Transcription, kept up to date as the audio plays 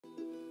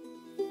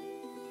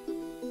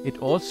It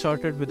all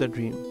started with a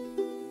dream.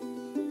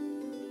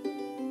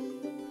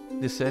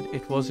 They said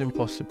it was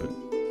impossible.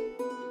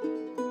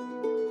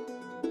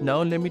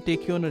 Now let me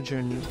take you on a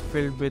journey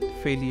filled with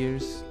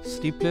failures,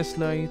 sleepless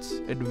nights,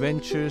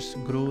 adventures,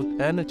 growth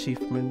and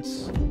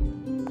achievements.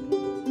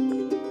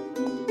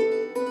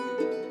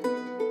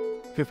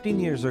 15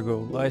 years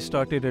ago, I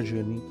started a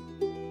journey.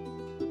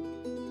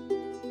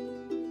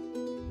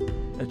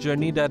 A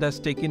journey that has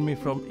taken me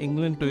from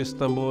England to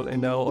Istanbul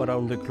and now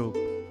around the globe.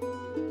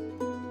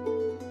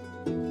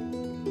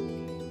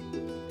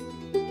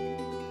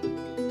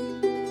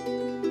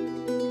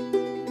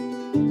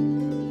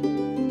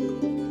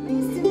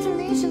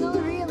 International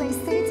Real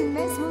Estate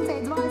Investment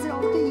Advisor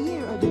of the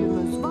Year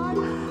ödülümüz var.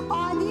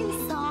 Adil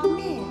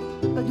SAMI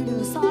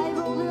ödülün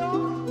sahibi oluyor.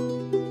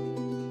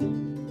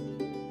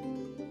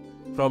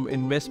 From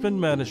investment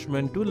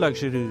management to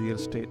luxury real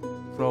estate,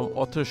 from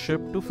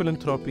authorship to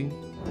philanthropy,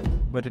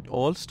 but it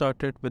all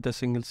started with a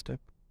single step.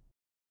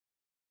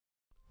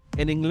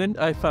 In England,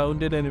 I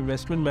founded an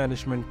investment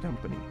management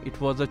company.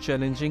 It was a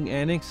challenging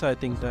and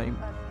exciting time.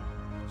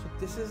 So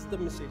this is the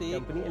Mistake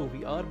company and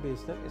we are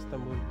based in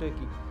Istanbul,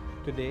 Turkey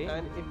today.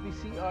 And if we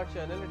see our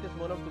channel, it is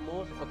one of the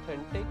most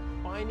authentic,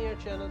 pioneer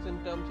channels in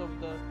terms of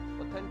the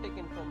authentic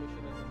information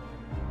in the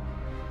market.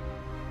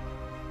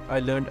 I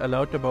learned a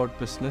lot about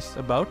business,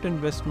 about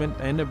investment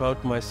and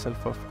about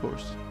myself, of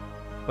course.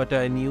 But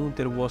I knew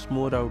there was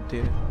more out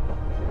there.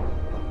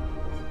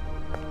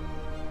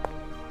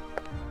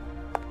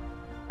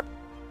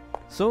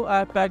 So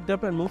I packed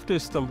up and moved to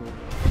Istanbul.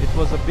 It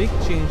was a big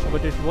change,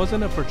 but it was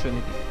an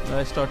opportunity.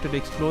 I started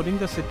exploring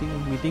the city,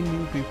 meeting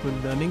new people,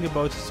 learning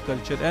about its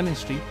culture and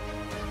history,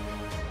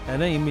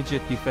 and I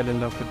immediately fell in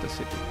love with the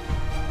city.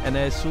 And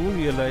I soon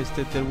realized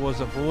that there was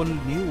a whole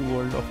new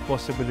world of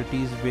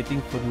possibilities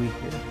waiting for me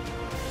here.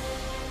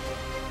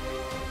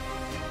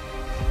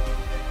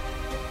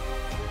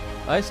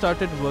 I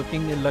started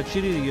working in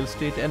luxury real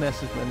estate and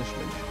asset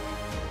management,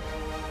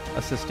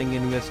 assisting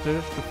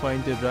investors to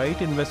find the right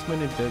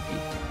investment in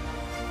Turkey.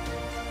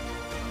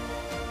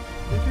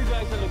 If you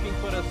guys are looking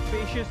for a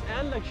spacious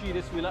and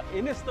luxurious villa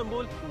in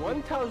Istanbul,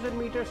 1000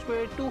 meters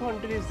square,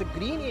 200 is the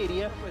green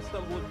area of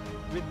Istanbul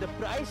with the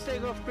price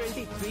tag of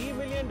 $23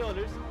 million.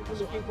 If you're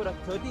looking for a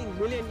 13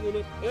 million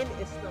unit in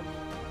Istanbul.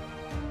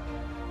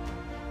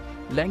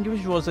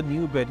 Language was a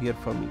new barrier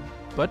for me,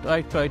 but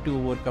I tried to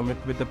overcome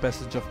it with the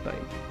passage of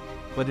time.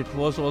 But it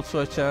was also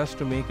a chance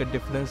to make a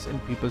difference in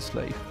people's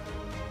life.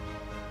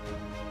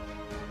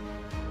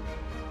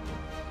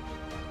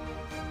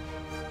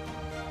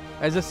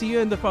 As a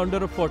CEO and the founder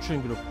of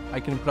Fortune Group, I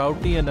can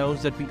proudly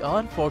announce that we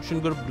are Fortune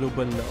Group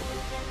Global now.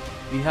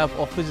 We have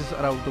offices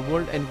around the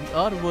world and we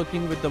are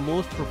working with the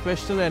most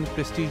professional and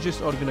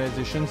prestigious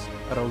organizations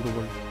around the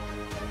world.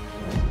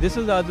 This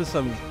is Adil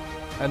SAMI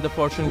and the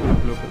Fortune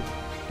Group Global.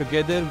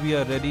 Together we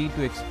are ready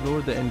to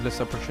explore the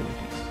endless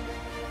opportunities.